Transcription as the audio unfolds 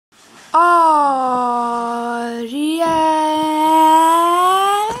audience.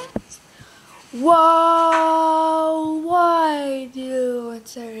 Whoa, why do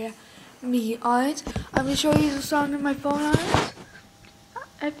it's area me audience? I'm gonna show you the song in my phone audience.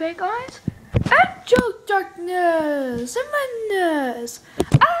 Epic audience. Angel darkness and madness.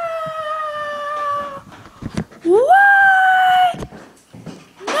 Why?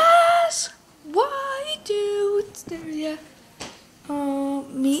 Why do it's area?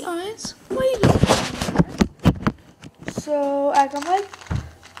 Me audience. What are you doing? So I got my.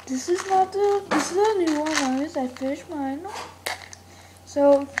 This is a new one, audience. I finished mine.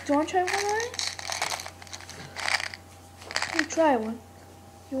 So do you want to try one, audience? You try one.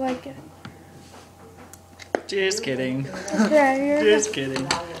 You like it? Just kidding. Okay, Just kidding.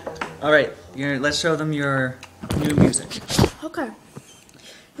 All right, let's show them your new music. Okay.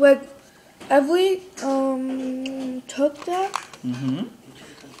 Like, Emily took that.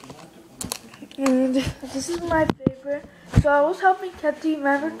 And this is my favorite. So I was helping Ketty.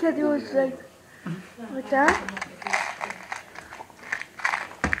 Remember, Ketty was like that.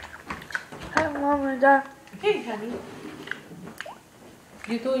 Hi, Mom and Dad. Hey, honey.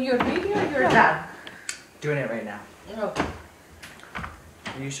 You doing your video or your dad? Doing it right now. No.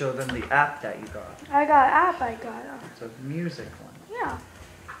 You show them the app that you got. I got an app. I got it. It's a music one. Yeah.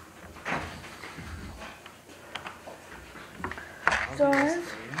 So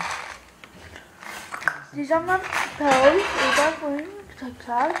these are my pills. These are for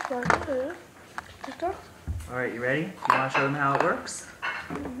TikTok. All right, you ready? You want to show them how it works?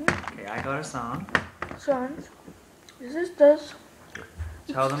 Okay, I got a song. Songs. This is this.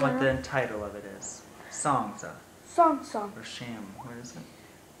 Tell them what the title of it is. Songza. Song. Or Sham. What is it?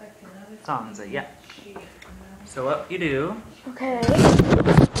 Songza, yeah. So what you do. Okay.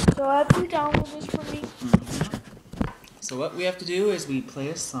 So I have to download this for me. So what we have to do is we play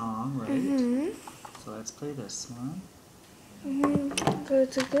a song, right? So let's play this one. So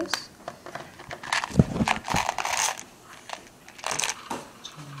take this.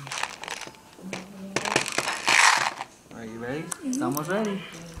 Are you ready? It's almost ready.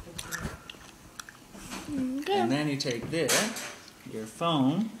 Okay. And then you take this, your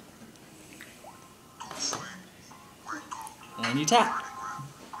phone, and you tap.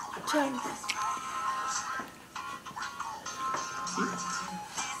 Turn.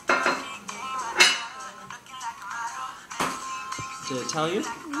 Did it tell you?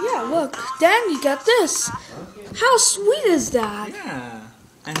 Yeah, look. Then you got this. How sweet is that? Yeah.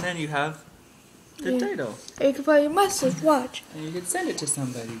 And then you have the title. You can play a message. Watch. And you can send it to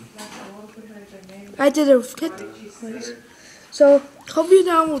somebody. I did it with Kitty. So hope you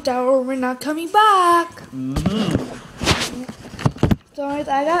download that or we're not coming back. So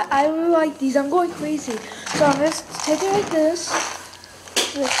I really like these. I'm going crazy. So I'm just take it like this.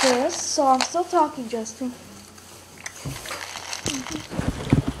 Like this. So I'm still talking, Justin.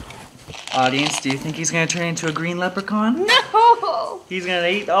 Audience, do you think he's going to turn into a green leprechaun? No! He's going to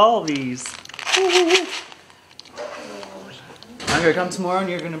eat all these. I'm going to come tomorrow and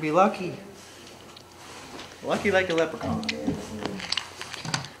you're going to be lucky. Lucky like a leprechaun.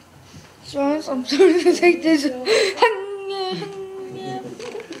 So I'm starting to take this.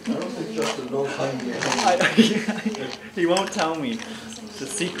 He won't tell me. It's a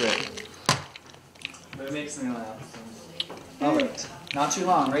secret. But it makes me laugh. Alright. Not too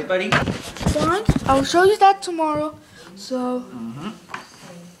long, right, buddy? I'll show you that tomorrow. So,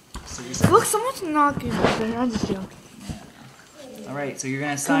 So you said, look, someone's knocking over there. I'm just joking. alright, so you're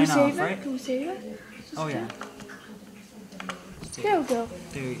going to Can we sign save off, it? right? Can we save it? Oh, yeah. There we go.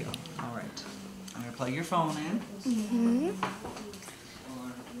 There you go. Alright. I'm going to plug your phone in.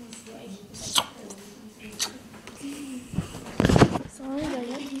 Sorry,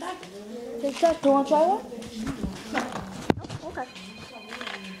 take that. Do you want to try one? No. Okay.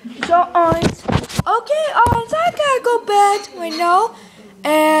 So, okay, I gotta go bed right now.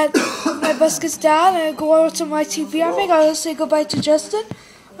 And my bus gets down and I go over to my TV. I think I'll say goodbye to Justin.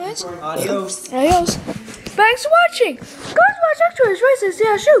 Right? Adios. Adios. Thanks for watching. Go to my Twitch, races,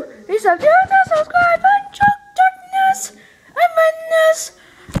 yeah, shoot. Please subscribe.